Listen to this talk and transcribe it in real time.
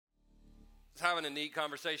Having a neat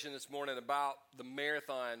conversation this morning about the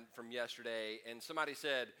marathon from yesterday, and somebody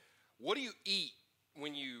said, what do you eat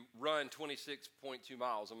when you run 26.2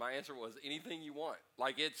 miles? And my answer was, anything you want.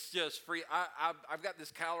 Like, it's just free. I've got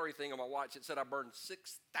this calorie thing on my watch. It said I burned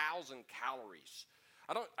 6,000 calories.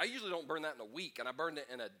 I usually don't burn that in a week, and I burned it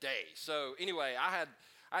in a day. So anyway, I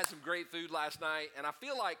had some great food last night, and I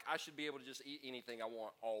feel like I should be able to just eat anything I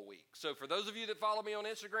want all week. So for those of you that follow me on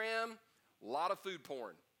Instagram, a lot of food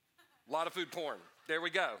porn. A lot of food porn. There we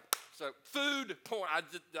go. So food porn.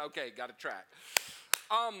 Okay, got a track.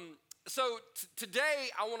 Today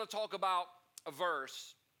I want to talk about a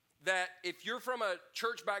verse that if you're from a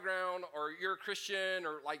church background or you're a Christian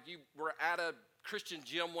or like you were at a Christian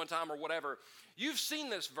gym one time or whatever, you've seen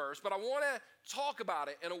this verse, but I want to talk about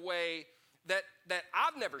it in a way that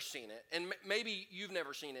I've never seen it, and maybe you've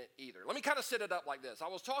never seen it either. Let me kind of set it up like this. I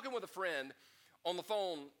was talking with a friend on the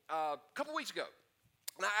phone a couple weeks ago.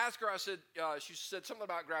 And I asked her, she said something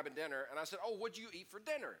about grabbing dinner. And I said, what'd you eat for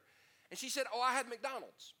dinner? And she said, I had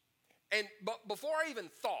McDonald's. But before I even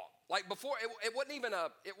thought, like before, it wasn't even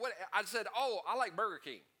I said, I like Burger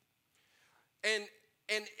King. And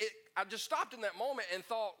I just stopped in that moment and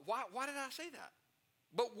thought, why did I say that?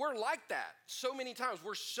 But we're like that so many times.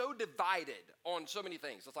 We're so divided on so many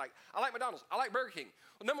things. It's like, I like McDonald's. I like Burger King.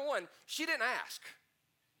 Well, number one, she didn't ask.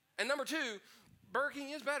 And number two, Burger King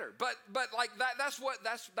is better, but like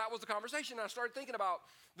that was the conversation. And I started thinking about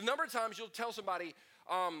the number of times you'll tell somebody,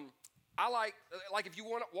 I like if you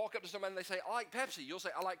want to walk up to somebody and they say, I like Pepsi, you'll say,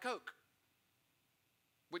 I like Coke,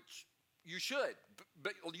 which you should,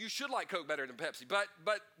 but you should like Coke better than Pepsi. But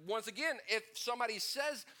once again, if somebody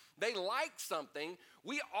says they like something,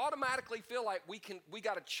 we automatically feel like we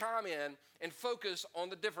got to chime in and focus on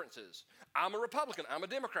the differences. I'm a Republican, I'm a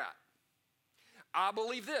Democrat. I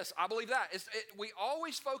believe this, I believe that. We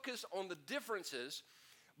always focus on the differences,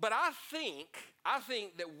 but I think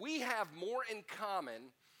that we have more in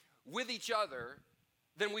common with each other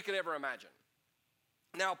than we could ever imagine.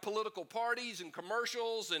 Now, political parties and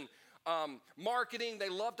commercials and marketing, they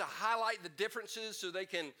love to highlight the differences so they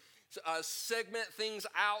can segment things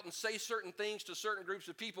out and say certain things to certain groups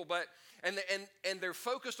of people, and they're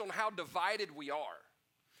focused on how divided we are.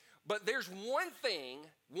 But there's one thing,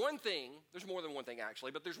 there's more than one thing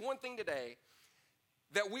actually, but there's one thing today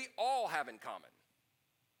that we all have in common.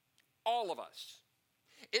 All of us.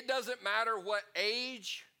 It doesn't matter what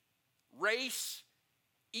age, race,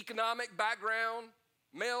 economic background,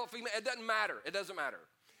 male, female, it doesn't matter. It doesn't matter.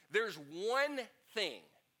 There's one thing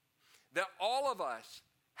that all of us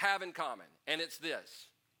have in common, and it's this.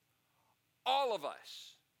 All of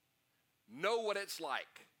us know what it's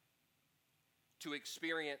like to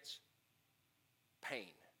experience pain.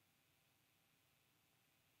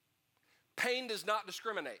 Pain does not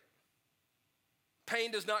discriminate. Pain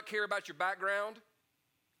does not care about your background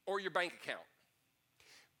or your bank account.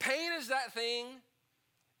 Pain is that thing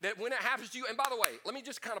that when it happens to you, and by the way, let me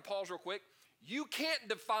just kind of pause real quick. You can't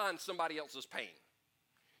define somebody else's pain.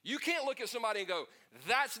 You can't look at somebody and go,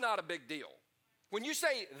 that's not a big deal. When you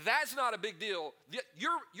say that's not a big deal,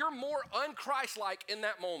 you're more un-Christ-like in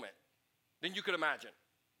that moment than you could imagine.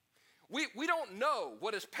 We don't know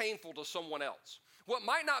what is painful to someone else. What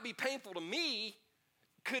might not be painful to me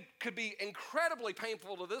could be incredibly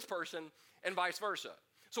painful to this person and vice versa.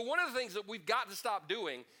 So one of the things that we've got to stop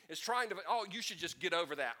doing is trying to, you should just get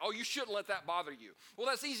over that. You shouldn't let that bother you. Well,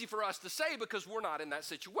 that's easy for us to say because we're not in that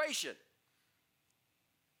situation.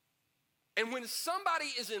 And when somebody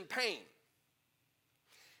is in pain,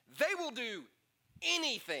 they will do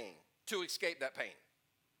anything to escape that pain.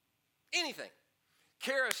 Anything.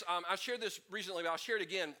 Karis, I shared this recently, but I'll share it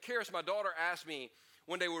again. Karis, my daughter, asked me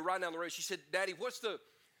one day we were riding down the road. She said, Daddy, what's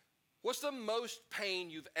the most pain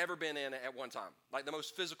you've ever been in at one time? Like the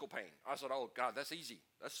most physical pain. I said, oh, God, that's easy.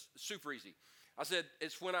 That's super easy. I said,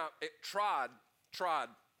 it's when I tried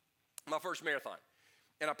my first marathon,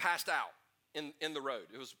 and I passed out in the road.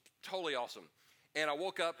 It was totally awesome. And I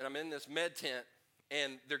woke up, and I'm in this med tent,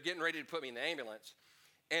 and they're getting ready to put me in the ambulance,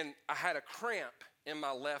 and I had a cramp in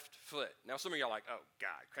my left foot. Now, some of y'all are like, oh, God,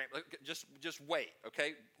 cramp. Just wait,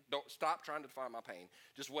 okay? Don't stop trying to define my pain.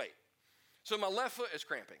 Just wait. So my left foot is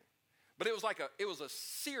cramping. But it was a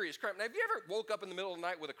serious cramp. Now, have you ever woke up in the middle of the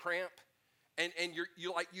night with a cramp and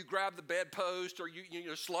you grab the bedpost or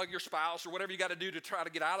you slug your spouse or whatever you got to do to try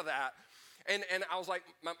to get out of that? And I was like,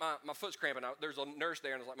 my foot's cramping. There's a nurse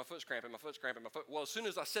there, and I was like, my foot's cramping. Well, as soon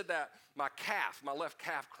as I said that, my left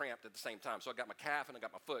calf cramped at the same time. So I got my calf and I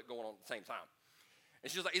got my foot going on at the same time.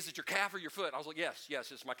 And she was like, is it your calf or your foot? I was like, yes,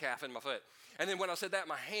 it's my calf and my foot. And then when I said that,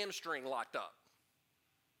 my hamstring locked up.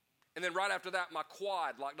 And then right after that, my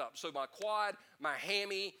quad locked up. So my quad, my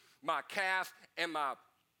hammy, my calf, and my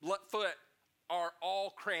foot are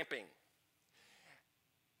all cramping.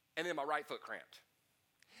 And then my right foot cramped.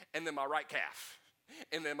 And then my right calf.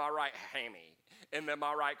 And then my right hammy. And then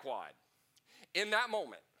my right quad. In that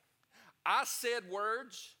moment, I said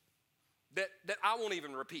words that I won't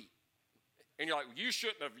even repeat. And you're like, you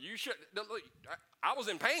shouldn't. Look, I was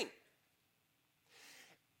in pain.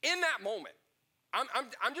 In that moment,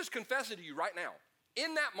 I'm just confessing to you right now.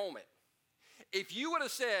 In that moment, if you would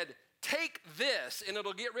have said, take this and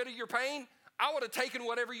it'll get rid of your pain, I would have taken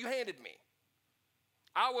whatever you handed me.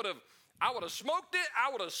 I would have smoked it.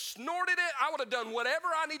 I would have snorted it. I would have done whatever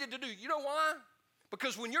I needed to do. You know why?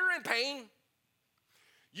 Because when you're in pain,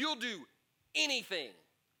 you'll do anything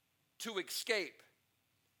to escape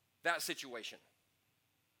that situation.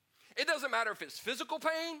 It doesn't matter if it's physical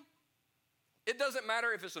pain. It doesn't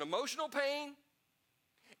matter if it's an emotional pain.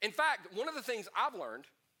 In fact, one of the things I've learned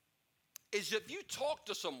is if you talk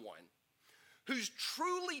to someone who's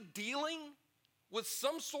truly dealing with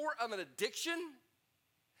some sort of an addiction,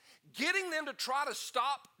 getting them to try to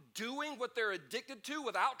stop doing what they're addicted to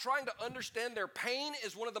without trying to understand their pain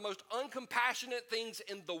is one of the most uncompassionate things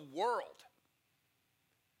in the world.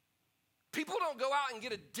 People don't go out and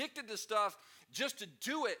get addicted to stuff just to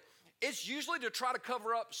do it. It's usually to try to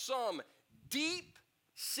cover up some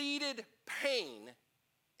deep-seated pain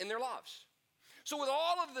in their lives. So with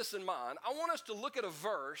all of this in mind, I want us to look at a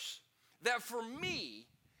verse that for me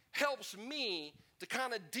helps me to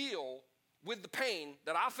kind of deal with the pain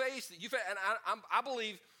that I face, that you face. And I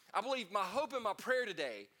believe my hope and my prayer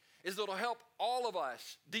today is that it'll help all of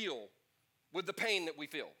us deal with the pain that we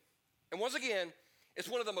feel. And once again, it's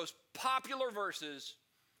one of the most popular verses.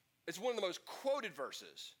 It's one of the most quoted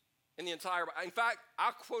verses in the entire Bible. In fact,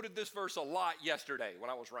 I quoted this verse a lot yesterday when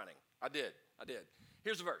I was running. I did.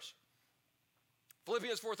 Here's the verse.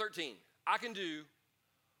 Philippians 4:13. I can do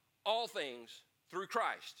all things through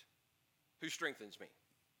Christ who strengthens me.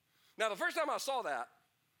 Now, the first time I saw that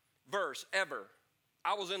verse ever,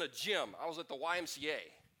 I was in a gym. I was at the YMCA,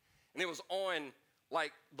 and it was on,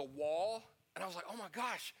 like, the wall, and I was like, oh, my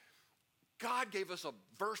gosh, God gave us a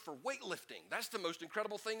verse for weightlifting. That's the most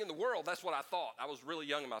incredible thing in the world. That's what I thought. I was really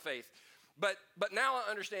young in my faith. But now I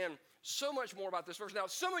understand so much more about this verse. Now,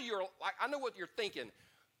 some of you are, like, I know what you're thinking.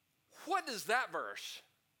 What does that verse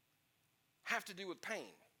have to do with pain?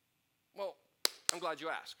 Well, I'm glad you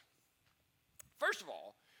asked. First of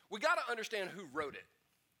all, we got to understand who wrote it.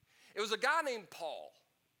 It was a guy named Paul.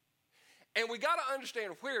 And we got to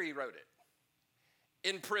understand where he wrote it.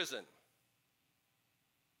 In prison.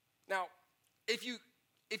 Now, if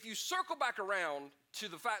you circle back around to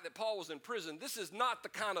the fact that Paul was in prison, this is not the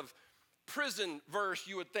kind of prison verse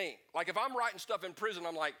you would think. Like if I'm writing stuff in prison,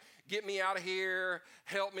 I'm like, get me out of here,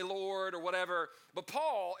 help me, Lord, or whatever. But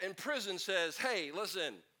Paul in prison says, hey,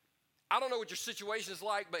 listen, I don't know what your situation is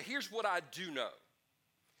like, but here's what I do know.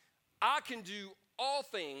 I can do all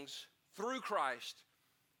things through Christ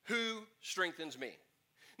who strengthens me.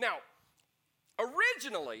 Now,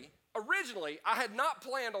 originally, I had not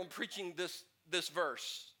planned on preaching this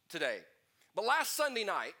verse today. But last Sunday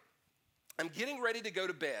night, I'm getting ready to go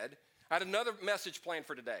to bed. I had another message planned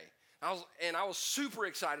for today. I was super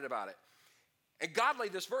excited about it. And God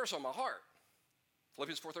laid this verse on my heart,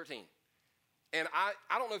 Philippians 4:13. And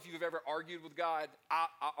I don't know if you've ever argued with God. I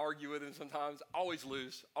argue with him sometimes. I always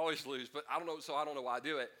lose, but I don't know why I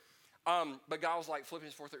do it. But God was like,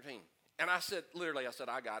 Philippians 4:13. And I said,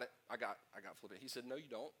 I got it. I got Philippians. He said, no, you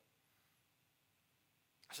don't.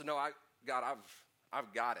 I said, no, God,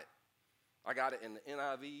 I've got it. I got it in the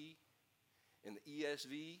NIV, in the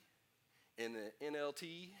ESV, in the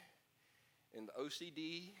NLT, in the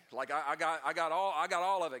OCD. Like I got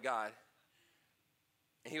all of it, God.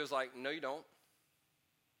 And he was like, no, you don't.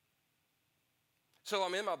 So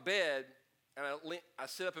I'm in my bed, and I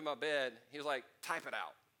sit up in my bed. He was like, type it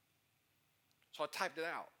out. So I typed it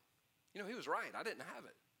out. You know, he was right. I didn't have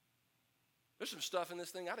it. There's some stuff in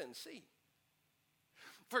this thing I didn't see.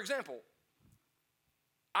 For example,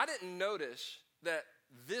 I didn't notice that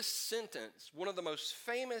this sentence, one of the most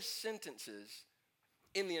famous sentences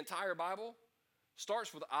in the entire Bible,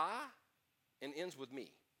 starts with I and ends with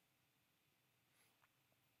me.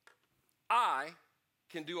 I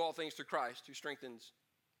can do all things through Christ who strengthens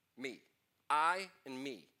me. I and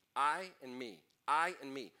me. I and me. I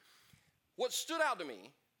and me. What stood out to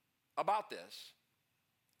me about this,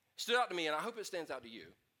 and I hope it stands out to you,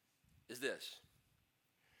 is this.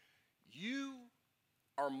 You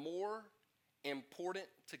are more important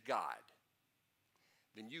to God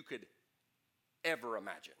than you could ever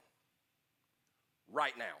imagine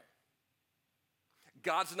right now.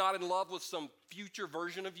 God's not in love with some future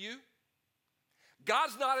version of you.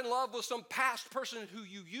 God's not in love with some past person who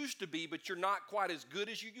you used to be, but you're not quite as good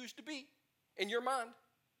as you used to be in your mind.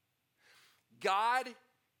 God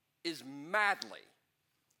is madly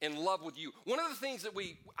in love with you. One of the things that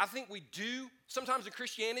I think we do sometimes in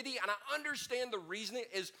Christianity, and I understand the reasoning,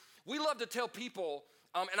 is we love to tell people,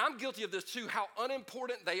 and I'm guilty of this too, how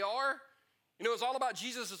unimportant they are. You know, it's all about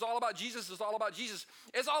Jesus, it's all about Jesus, it's all about Jesus.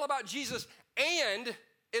 It's all about Jesus, and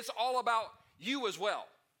it's all about you as well.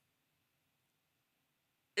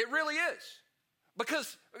 It really is.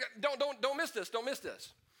 Because, don't miss this, don't miss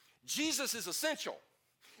this. Jesus is essential.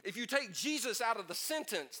 If you take Jesus out of the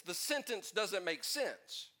sentence doesn't make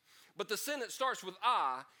sense. But the sentence starts with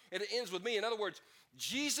I, and it ends with me. In other words,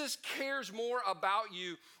 Jesus cares more about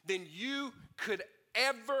you than you could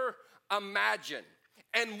ever imagine.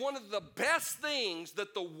 And one of the best things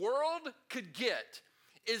that the world could get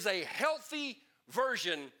is a healthy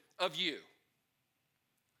version of you.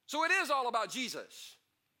 So it is all about Jesus,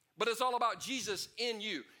 but it's all about Jesus in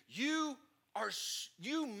you. You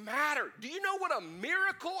matter. Do you know what a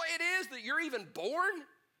miracle it is that you're even born?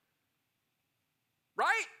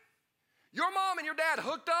 Right? Your mom and your dad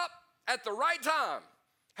hooked up at the right time.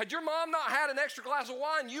 Had your mom not had an extra glass of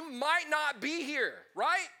wine, you might not be here,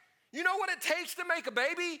 right? You know what it takes to make a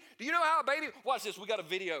baby? Do you know how a baby, watch this, we got a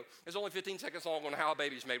video. It's only 15 seconds long on how a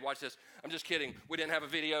baby's made. Watch this. I'm just kidding. We didn't have a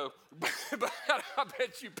video, but I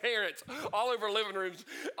bet you parents all over living rooms,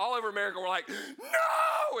 all over America were like,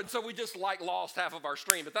 no! And so we just lost half of our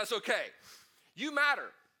stream, but that's okay. You matter.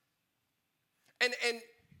 And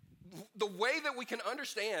the way that we can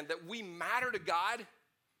understand that we matter to God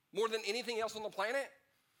more than anything else on the planet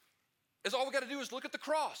is all we got to do is look at the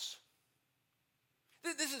cross.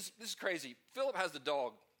 This is crazy. Philip has the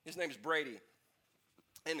dog. His name is Brady.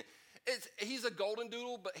 And he's a golden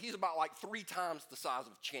doodle, but he's about 3 times the size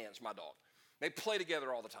of Chance, my dog. They play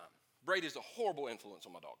together all the time. Brady's a horrible influence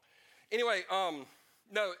on my dog. Anyway,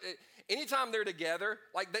 anytime they're together,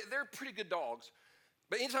 they're pretty good dogs,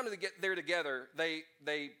 but anytime they're together, they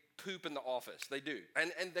poop in the office. They do.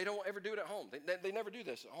 And they don't ever do it at home. They never do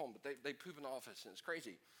this at home, but they poop in the office, and it's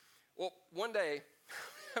crazy. Well, one day,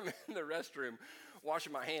 I'm in the restroom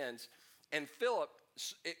washing my hands, and Philip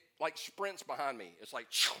sprints behind me. It's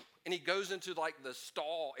and he goes into the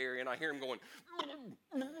stall area, and I hear him going.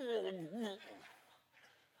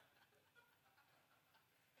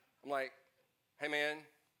 I'm like, hey man,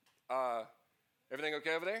 everything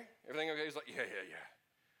okay over there? Everything okay? He's like, yeah.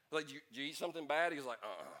 I was like, did you eat something bad? He's like,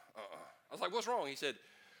 I was like, what's wrong? He said,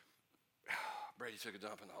 Brady took a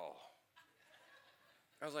dump in the hall.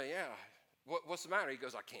 I was like, yeah. What's the matter? He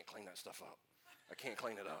goes, I can't clean that stuff up. I can't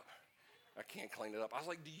clean it up. I can't clean it up. I was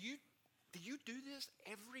like, do you do this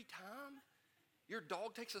every time your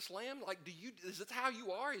dog takes a slam? Is this how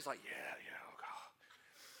you are? He's like, yeah, oh God.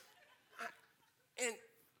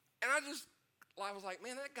 I was like,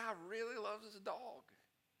 man, that guy really loves his dog.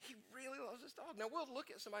 He really loves his dog. Now, we'll look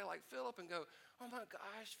at somebody like Philip and go, oh my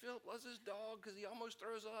gosh, Philip loves his dog because he almost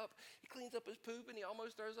throws up. He cleans up his poop and he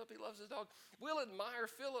almost throws up. He loves his dog. We'll admire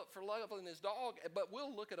Philip for loving his dog, but we'll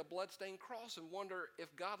look at a bloodstained cross and wonder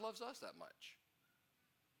if God loves us that much.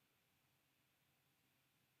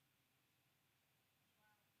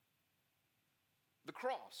 The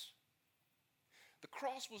cross. The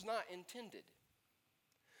cross was not intended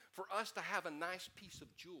for us to have a nice piece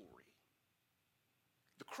of jewelry.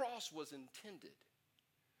 The cross was intended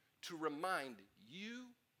to remind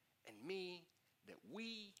you and me that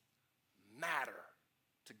we matter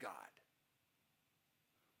to God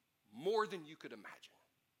more than you could imagine.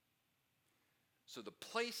 So the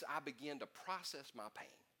place I began to process my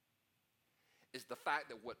pain is the fact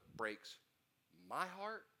that what breaks my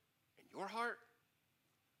heart and your heart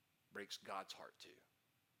breaks God's heart too.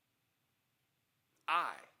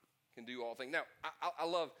 I can do all things. Now, I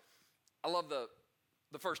love the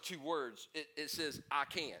first 2 words. It says, I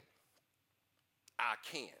can. I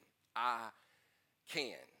can. I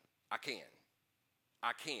can. I can.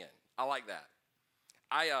 I can. I like that.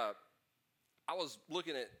 I was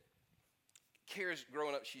looking at Kara's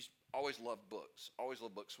growing up. She's always loved books. Always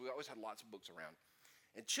loved books. We always had lots of books around.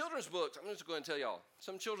 And children's books, I'm just going to tell y'all,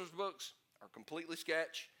 some children's books are completely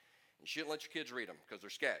sketch. You shouldn't let your kids read them because they're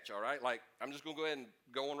sketch, all right? I'm just going to go ahead and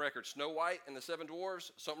go on record. Snow White and the 7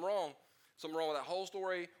 Dwarfs, something wrong. Something wrong with that whole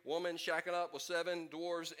story. Woman shacking up with 7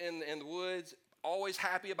 dwarves in the woods, always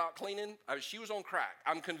happy about cleaning. She was on crack.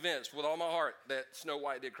 I'm convinced with all my heart that Snow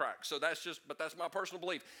White did crack. So that's my personal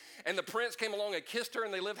belief. And the prince came along and kissed her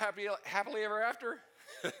and they lived happily ever after.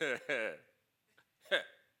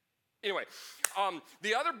 Anyway,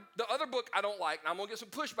 the other book I don't like, and I'm going to get some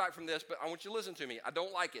pushback from this, but I want you to listen to me. I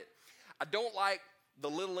don't like it. I don't like The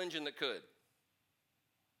Little Engine That Could.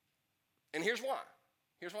 And here's why.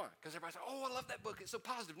 Here's why. Because everybody says, oh, I love that book. It's so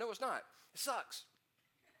positive. No, it's not. It sucks.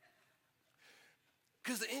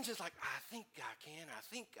 Because the engine's like, I think I can, I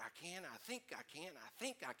think I can, I think I can, I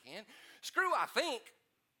think I can. Screw I think.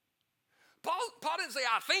 Paul didn't say,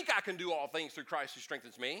 I think I can do all things through Christ who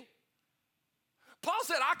strengthens me. Paul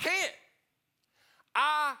said, I can.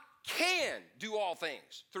 I can do all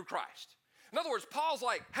things through Christ. In other words, Paul's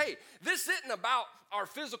like, hey, this isn't about our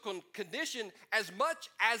physical condition as much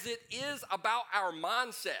as it is about our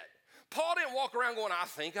mindset. Paul didn't walk around going, I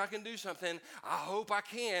think I can do something. I hope I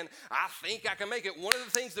can. I think I can make it. One of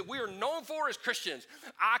the things that we are known for as Christians,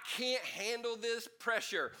 I can't handle this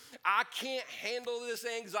pressure. I can't handle this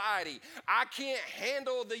anxiety. I can't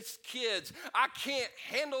handle these kids. I can't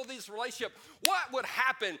handle this relationship. What would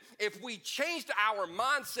happen if we changed our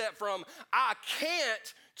mindset from I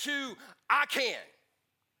can't to I can?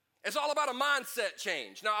 It's all about a mindset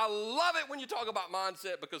change. Now, I love it when you talk about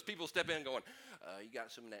mindset because people step in going, you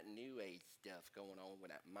got some of that new age stuff going on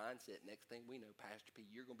with that mindset. Next thing we know, Pastor P,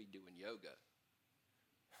 you're going to be doing yoga.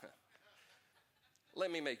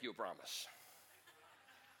 Let me make you a promise.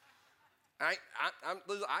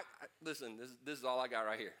 Listen, this is all I got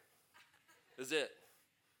right here. This is it.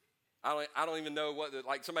 I don't even know what,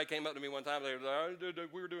 like somebody came up to me one time, they were like,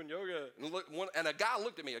 we were doing yoga. And a guy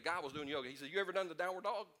looked at me, a guy was doing yoga. He said, you ever done the downward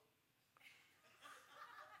dog?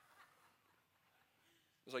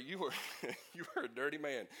 It's like, you were a dirty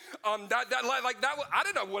man. I didn't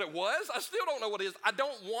know what it was. I still don't know what it is. I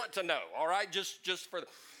don't want to know, all right? Just for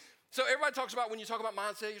so everybody talks about, when you talk about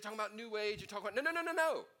mindset, you're talking about new age, you're talking about,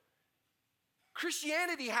 no.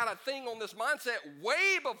 Christianity had a thing on this mindset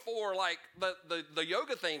way before like the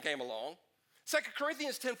yoga thing came along. 2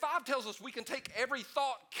 Corinthians 10:5 tells us we can take every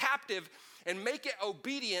thought captive and make it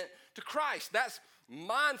obedient to Christ. That's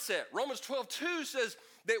mindset. Romans 12:2 says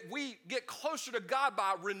that we get closer to God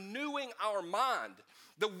by renewing our mind.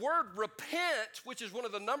 The word repent, which is one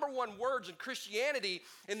of the number one words in Christianity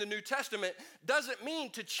in the New Testament, doesn't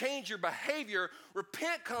mean to change your behavior.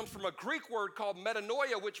 Repent comes from a Greek word called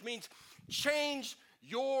metanoia, which means change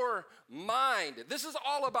your mind. This is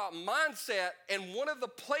all about mindset, and one of the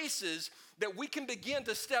places that we can begin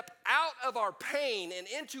to step out of our pain and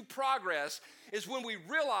into progress is when we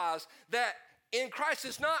realize that in Christ,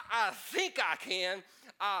 it's not I think I can,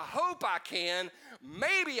 I hope I can,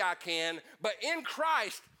 maybe I can, but in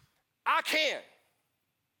Christ, I can.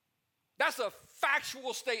 That's a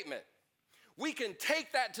factual statement. We can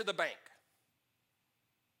take that to the bank.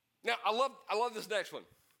 Now, I love this next one.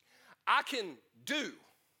 I can do.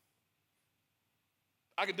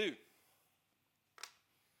 I feel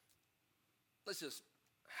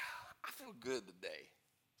good today.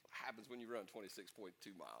 What happens when you run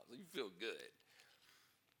 26.2 miles? You feel good.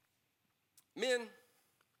 Men,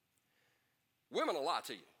 women will lie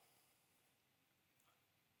to you.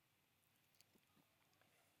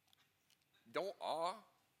 Don't awe.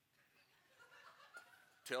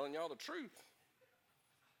 Telling y'all the truth.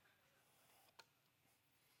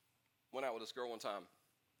 Went out with this girl one time.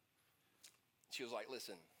 She was like,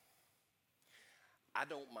 listen, I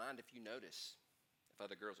don't mind if you notice if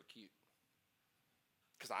other girls are cute.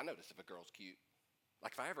 Because I notice if a girl's cute.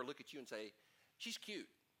 Like if I ever look at you and say, she's cute,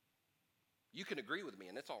 you can agree with me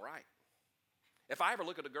and it's all right. If I ever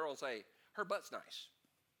look at a girl and say, her butt's nice,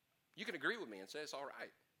 you can agree with me and say it's all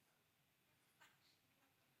right.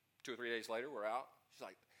 2 or 3 days later, we're out. She's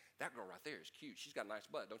like, that girl right there is cute. She's got a nice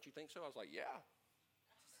butt. Don't you think so? I was like, yeah.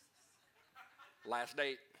 Last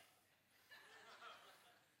date.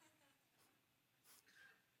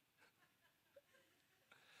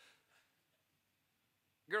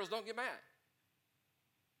 Girls, don't get mad.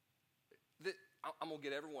 I'm going to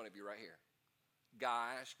get every one of you right here.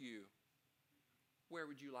 Guy asks you, where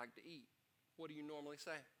would you like to eat? What do you normally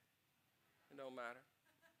say? It don't matter.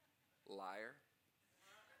 Liar.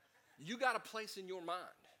 You got a place in your mind.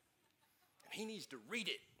 And he needs to read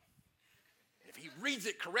it. And if he reads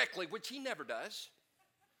it correctly, which he never does.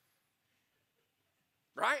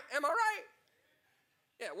 Right? Am I right?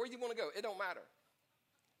 Yeah, where do you want to go? It don't matter.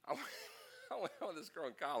 I went with this girl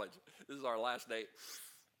in college. This is our last date.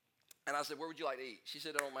 And I said, where would you like to eat? She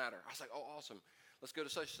said, it don't matter. I was like, oh, awesome. Let's go to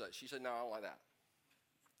such and such. She said, no, I don't like that.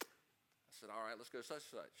 I said, all right, let's go to such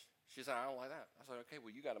and such. She said, I don't like that. I said, okay,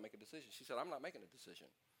 well, you got to make a decision. She said, I'm not making a decision.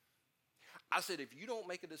 I said, if you don't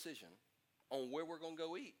make a decision on where we're going to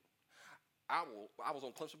go eat, I was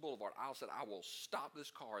on Clemson Boulevard. I said, I will stop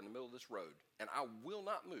this car in the middle of this road, and I will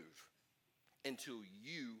not move until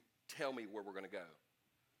you tell me where we're going to go.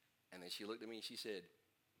 And then she looked at me and she said,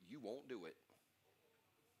 you won't do it.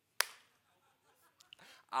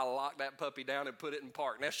 I locked that puppy down and put it in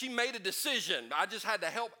park. Now, she made a decision. I just had to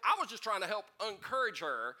help. I was just trying to help encourage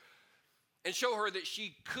her and show her that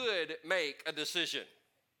she could make a decision.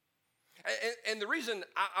 And the reason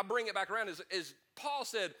I bring it back around is Paul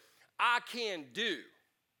said, I can do.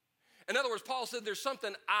 In other words, Paul said there's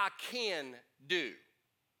something I can do.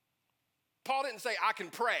 Paul didn't say I can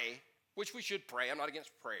pray, which we should pray. I'm not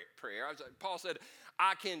against prayer. Paul said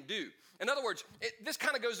I can do. In other words, this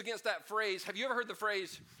kind of goes against that phrase. Have you ever heard the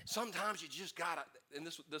phrase, sometimes you just gotta, and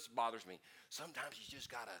this bothers me, sometimes you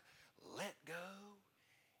just gotta let go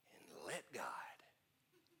and let God.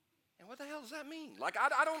 And what the hell does that mean? Like,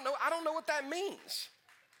 I don't know what that means.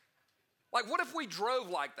 Like, what if we drove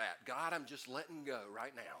like that? God, I'm just letting go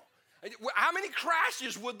right now. How many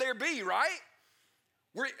crashes would there be, right?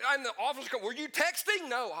 And the officer goes, were you texting?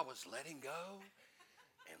 No, I was letting go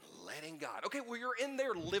and letting God. Okay, well, you're in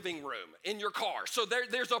their living room, in your car. So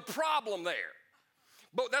there's a problem there.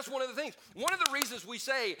 But that's one of the things. One of the reasons we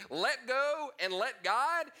say let go and let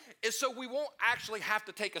God is so we won't actually have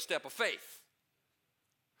to take a step of faith.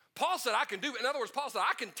 Paul said, I can do it. In other words, Paul said,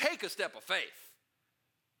 I can take a step of faith.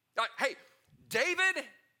 Like, hey, David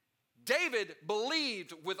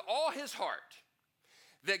believed with all his heart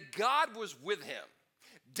that God was with him.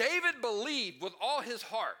 David believed with all his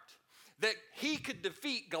heart that he could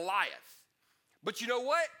defeat Goliath. But you know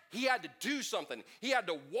what? He had to do something. He had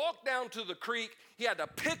to walk down to the creek. He had to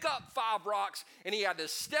pick up 5 rocks, and he had to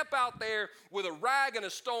step out there with a rag and a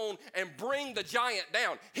stone and bring the giant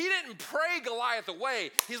down. He didn't pray Goliath away.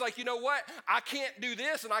 He's like, you know what? I can't do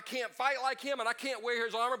this, and I can't fight like him, and I can't wear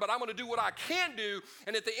his armor, but I'm going to do what I can do.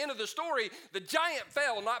 And at the end of the story, the giant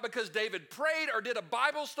fell, not because David prayed or did a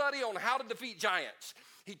Bible study on how to defeat giants.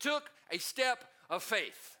 He took a step of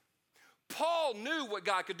faith. Paul knew what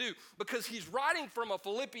God could do because he's writing from a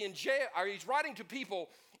Philippian jail, or he's writing to people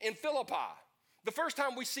in Philippi. The first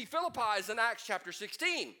time we see Philippi is in Acts chapter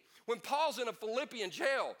 16, when Paul's in a Philippian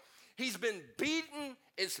jail. He's been beaten,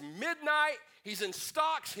 it's midnight, he's in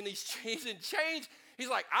stocks, and he's in chains. He's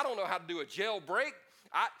like, I don't know how to do a jailbreak.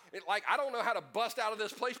 I don't know how to bust out of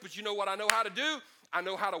this place, but you know what I know how to do? I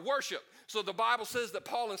know how to worship. So the Bible says that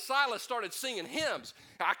Paul and Silas started singing hymns.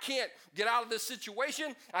 I can't get out of this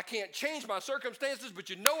situation. I can't change my circumstances, but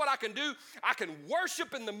you know what I can do? I can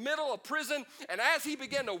worship in the middle of prison. And as he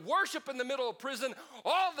began to worship in the middle of prison,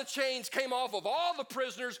 all the chains came off of all the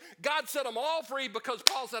prisoners. God set them all free because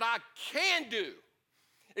Paul said, I can do.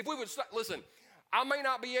 If we would listen, I may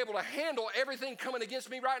not be able to handle everything coming against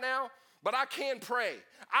me right now, but I can pray.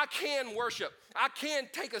 I can worship. I can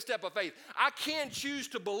take a step of faith. I can choose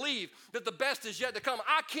to believe that the best is yet to come.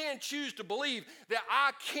 I can choose to believe that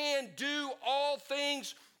I can do all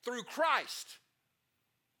things through Christ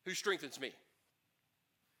who strengthens me.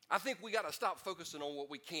 I think we got to stop focusing on what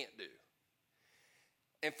we can't do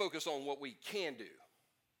and focus on what we can do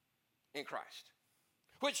in Christ.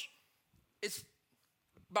 Which is,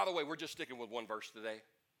 by the way, we're just sticking with one verse today.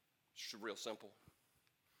 It's real simple.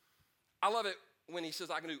 I love it when he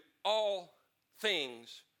says, I can do all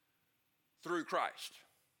things through Christ.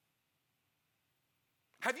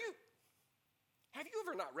 Have you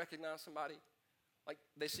ever not recognized somebody? Like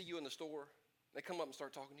they see you in the store, they come up and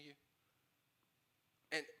start talking to you,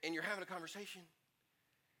 and you're having a conversation,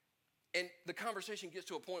 and the conversation gets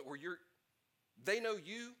to a point where they know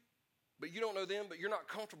you, but you don't know them, but you're not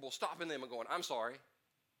comfortable stopping them and going, I'm sorry,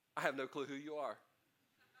 I have no clue who you are.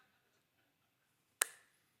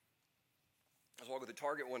 I was walking through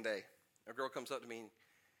Target one day. A girl comes up to me and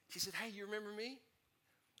she said, hey, you remember me?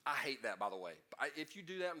 I hate that, by the way. If you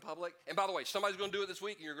do that in public, and by the way, somebody's going to do it this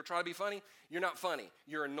week and you're going to try to be funny, you're not funny.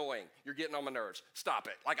 You're annoying. You're getting on my nerves. Stop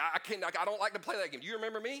it. I don't like to play that game. Do you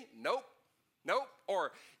remember me? Nope.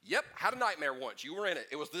 Or, yep, had a nightmare once. You were in it.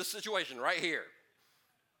 It was this situation right here.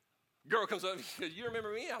 Girl comes up and says, you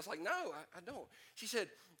remember me? I was like, no, I don't. She said,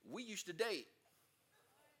 we used to date.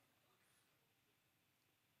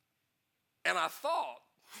 And I thought,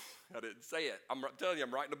 I didn't say it. I'm telling you,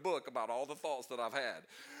 I'm writing a book about all the thoughts that I've had.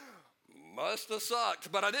 Must have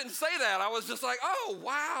sucked, but I didn't say that. I was just like, oh,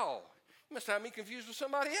 wow. You must have me confused with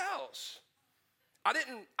somebody else. I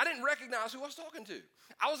didn't recognize who I was talking to.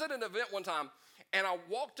 I was at an event one time, and I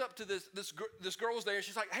walked up to this girl was there, and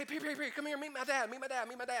she's like, hey, Perry, come here, meet my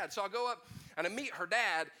dad. So I go up, and I meet her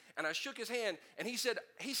dad, and I shook his hand, and he said,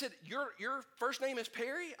 your first name is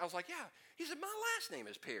Perry? I was like, yeah. He said, my last name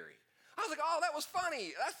is Perry. I was like, oh, that was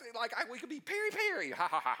funny. That's like, we could be Perry. Ha,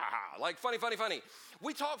 ha, ha, ha, ha. Like, funny.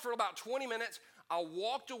 We talked for about 20 minutes. I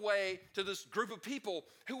walked away to this group of people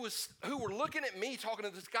who were looking at me talking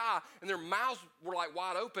to this guy, and their mouths were like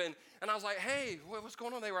wide open. And I was like, hey, what's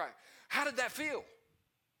going on? They were like, how did that feel?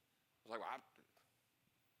 I was like, well, I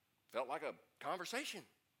felt like a conversation.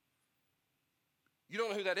 You don't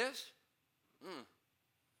know who that is?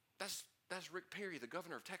 That's Rick Perry, the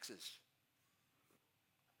governor of Texas.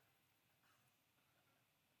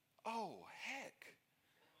 Oh, heck.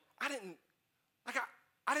 I didn't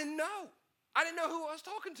know. I didn't know who I was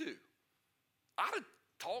talking to. I'd have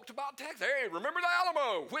talked about Texas. Hey, remember the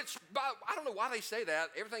Alamo? Which, I don't know why they say that.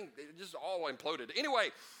 Everything just all imploded. Anyway,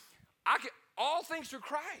 all things through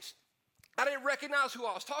Christ. I didn't recognize who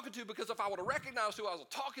I was talking to, because if I would have recognized who I was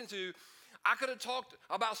talking to, I could have talked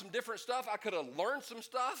about some different stuff. I could have learned some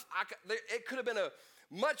stuff. It could have been a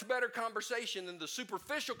much better conversation than the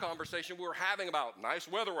superficial conversation we were having about nice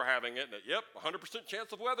weather we're having, isn't it? Yep, 100%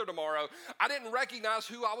 chance of weather tomorrow. I didn't recognize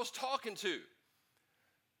who I was talking to.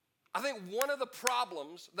 I think one of the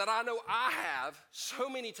problems that I know I have so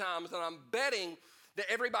many times, and I'm betting that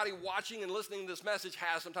everybody watching and listening to this message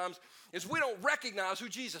has sometimes, is we don't recognize who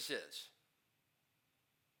Jesus is.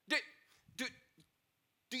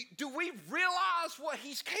 Do we realize what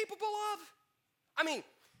he's capable of? I mean,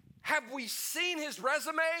 have we seen his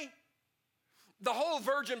resume? The whole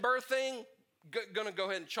virgin birth thing, gonna go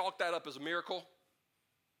ahead and chalk that up as a miracle.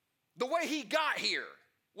 The way he got here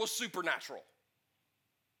was supernatural.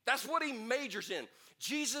 That's what he majors in.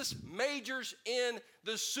 Jesus majors in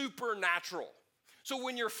the supernatural. So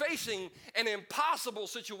when you're facing an impossible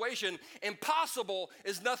situation, impossible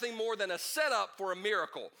is nothing more than a setup for a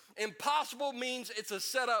miracle. Impossible means it's a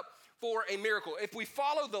setup for a miracle. If we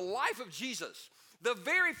follow the life of Jesus, the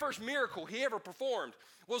very first miracle he ever performed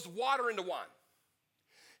was water into wine.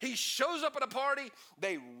 He shows up at a party,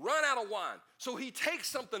 they run out of wine. So he takes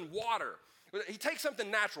something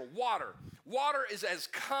natural, water. Water is as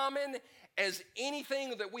common as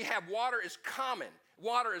anything that we have. Water is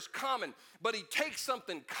common, but he takes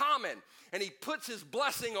something common and he puts his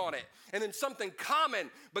blessing on it. And then something common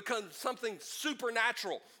becomes something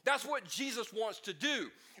supernatural. That's what Jesus wants to do.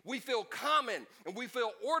 We feel common and we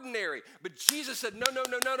feel ordinary, but Jesus said, no.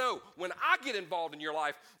 When I get involved in your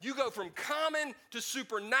life, you go from common to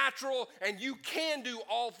supernatural, and you can do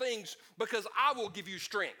all things because I will give you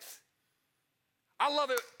strength. I love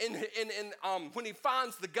it when he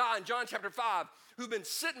finds the guy in John chapter 5 who'd been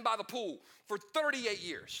sitting by the pool for 38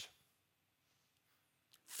 years.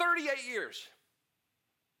 38 years.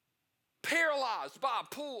 Paralyzed by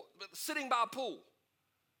a pool, sitting by a pool.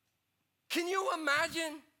 Can you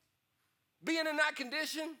imagine being in that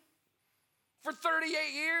condition for 38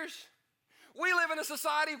 years? We live in a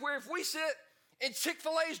society where if we sit in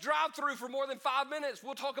Chick-fil-A's drive-thru for more than 5 minutes,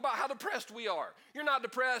 we'll talk about how depressed we are. You're not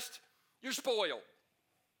depressed, you're spoiled.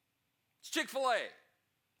 It's Chick-fil-A.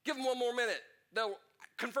 Give them one more minute. They'll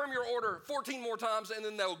confirm your order 14 more times, and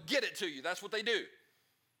then they'll get it to you. That's what they do.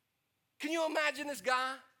 Can you imagine this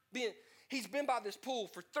guy he's been by this pool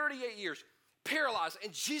for 38 years, paralyzed,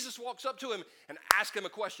 and Jesus walks up to him and asks him a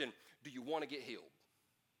question: do you want to get healed?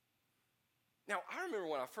 Now, I remember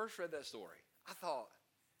when I first read that story, I thought,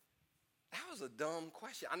 that was a dumb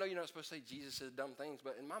question. I know you're not supposed to say Jesus says dumb things,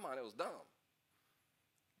 but in my mind it was dumb.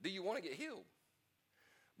 Do you want to get healed?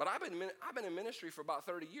 But I've been in ministry for about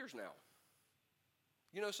 30 years now.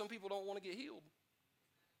 You know, some people don't want to get healed.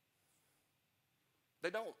 They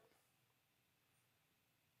don't.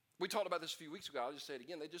 We talked about this a few weeks ago. I'll just say it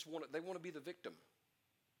again. They want to be the victim.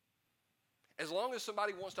 As long as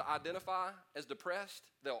somebody wants to identify as depressed,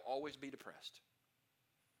 they'll always be depressed.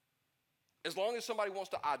 As long as somebody wants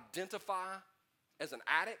to identify as an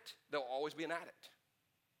addict, they'll always be an addict.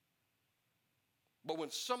 But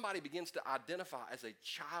when somebody begins to identify as a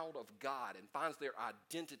child of God and finds their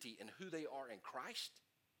identity in who they are in Christ,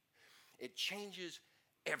 it changes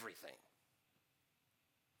everything.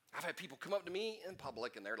 I've had people come up to me in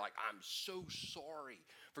public and they're like, I'm so sorry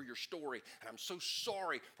for your story, and I'm so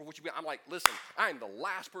sorry for what you've been. I'm like, listen, I'm the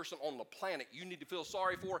last person on the planet you need to feel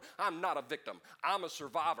sorry for. I'm not a victim. I'm a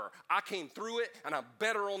survivor. I came through it, and I'm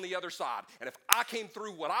better on the other side. And if I came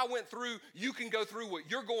through what I went through, you can go through what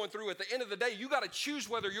you're going through. At the end of the day, you got to choose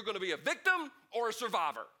whether you're going to be a victim or a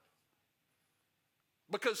survivor.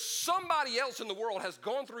 Because somebody else in the world has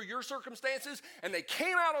gone through your circumstances and they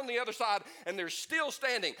came out on the other side and they're still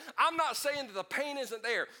standing. I'm not saying that the pain isn't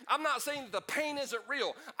there. I'm not saying that the pain isn't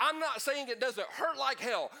real. I'm not saying it doesn't hurt like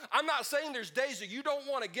hell. I'm not saying there's days that you don't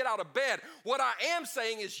want to get out of bed. What I am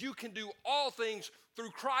saying is you can do all things through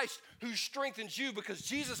through Christ who strengthens you, because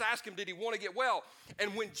Jesus asked him, did he want to get well?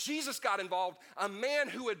 And when Jesus got involved, a man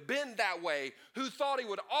who had been that way, who thought he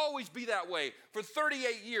would always be that way for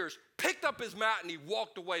 38 years, picked up his mat and he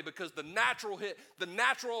walked away, because the natural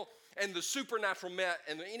and the supernatural met,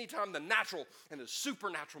 and anytime the natural and the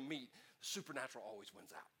supernatural meet, the supernatural always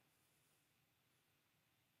wins out.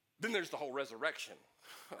 Then there's the whole resurrection.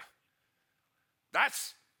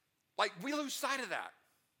 That's like, we lose sight of that.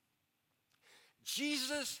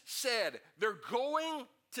 Jesus said, they're going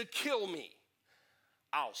to kill me.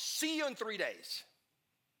 I'll see you in 3 days.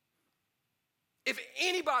 If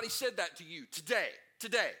anybody said that to you today,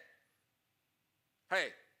 hey,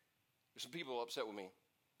 there's some people upset with me.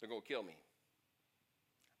 They're going to kill me.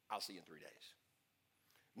 I'll see you in 3 days.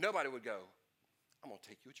 Nobody would go, I'm going to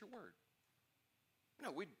take you at your word.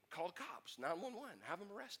 No, we'd call the cops, 911, have them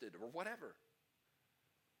arrested or whatever.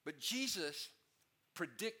 But Jesus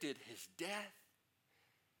predicted his death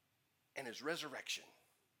and his resurrection.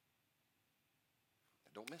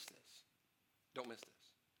 Now, don't miss this. Don't miss this.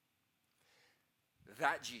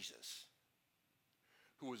 That Jesus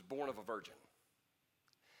who was born of a virgin,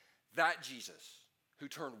 that Jesus who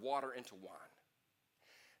turned water into wine,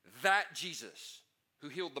 that Jesus who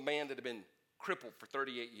healed the man that had been crippled for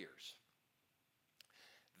 38 years,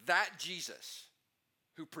 that Jesus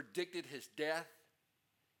who predicted his death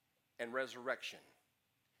and resurrection,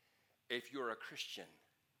 if you're a Christian,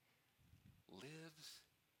 lives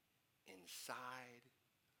inside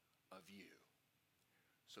of you.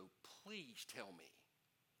 So please tell me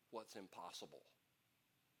what's impossible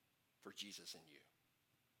for Jesus in you.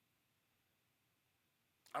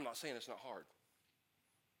 I'm not saying it's not hard.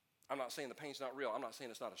 I'm not saying the pain's not real. I'm not saying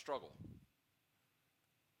it's not a struggle.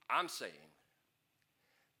 I'm saying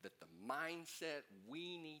that the mindset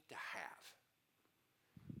we need to have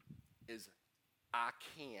is, I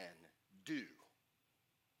can do.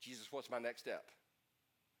 Jesus, what's my next step?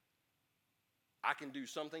 I can do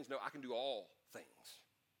some things. No, I can do all things.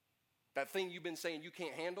 That thing you've been saying you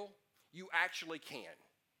can't handle, you actually can.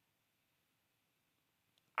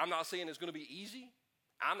 I'm not saying it's going to be easy.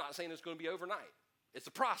 I'm not saying it's going to be overnight. It's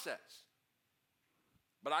a process.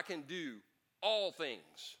 But I can do all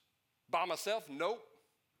things. By myself? Nope.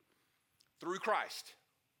 Through Christ,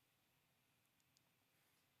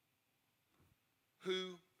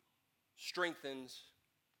 who strengthens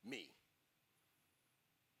me.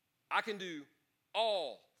 I can do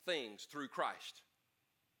all things through Christ,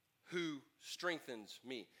 who strengthens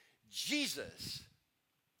me. Jesus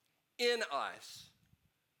in us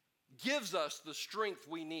gives us the strength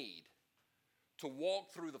we need to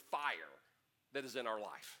walk through the fire that is in our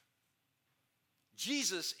life.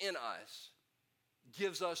 Jesus in us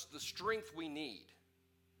gives us the strength we need.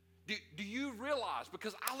 Do you realize,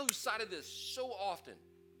 because I lose sight of this so often,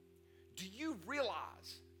 do you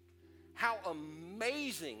realize how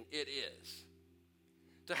amazing it is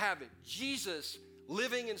to have Jesus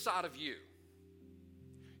living inside of you?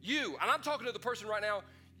 You, and I'm talking to the person right now,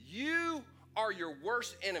 you are your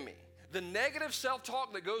worst enemy. The negative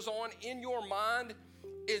self-talk that goes on in your mind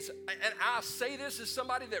is, and I say this as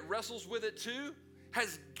somebody that wrestles with it too,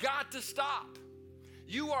 has got to stop.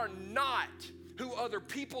 You are not who other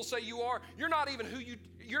people say you are. You're not even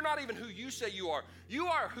who you say you are. You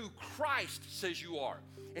are who Christ says you are.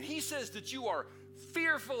 And he says that you are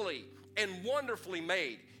fearfully and wonderfully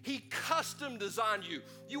made. He custom designed you.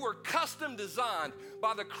 You were custom designed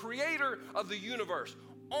by the creator of the universe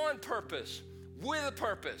on purpose, with a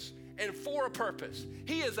purpose, and for a purpose.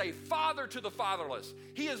 He is a father to the fatherless.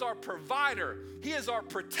 He is our provider. He is our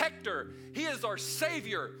protector. He is our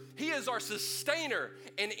savior. He is our sustainer.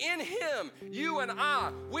 And in him, you and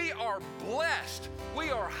I, we are blessed.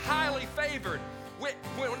 We are highly favored.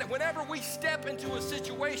 Whenever we step into a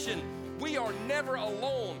situation, we are never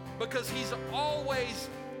alone, because he's always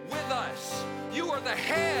with us. You are the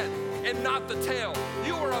head and not the tail.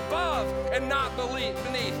 You are above and not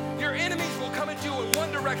beneath. Your enemies will come at you in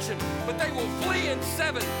one direction, but they will flee in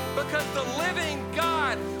seven, because the living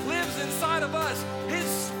God lives inside of us. His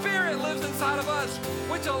Spirit lives inside of us,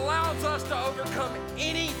 which allows us to overcome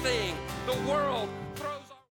anything the world throws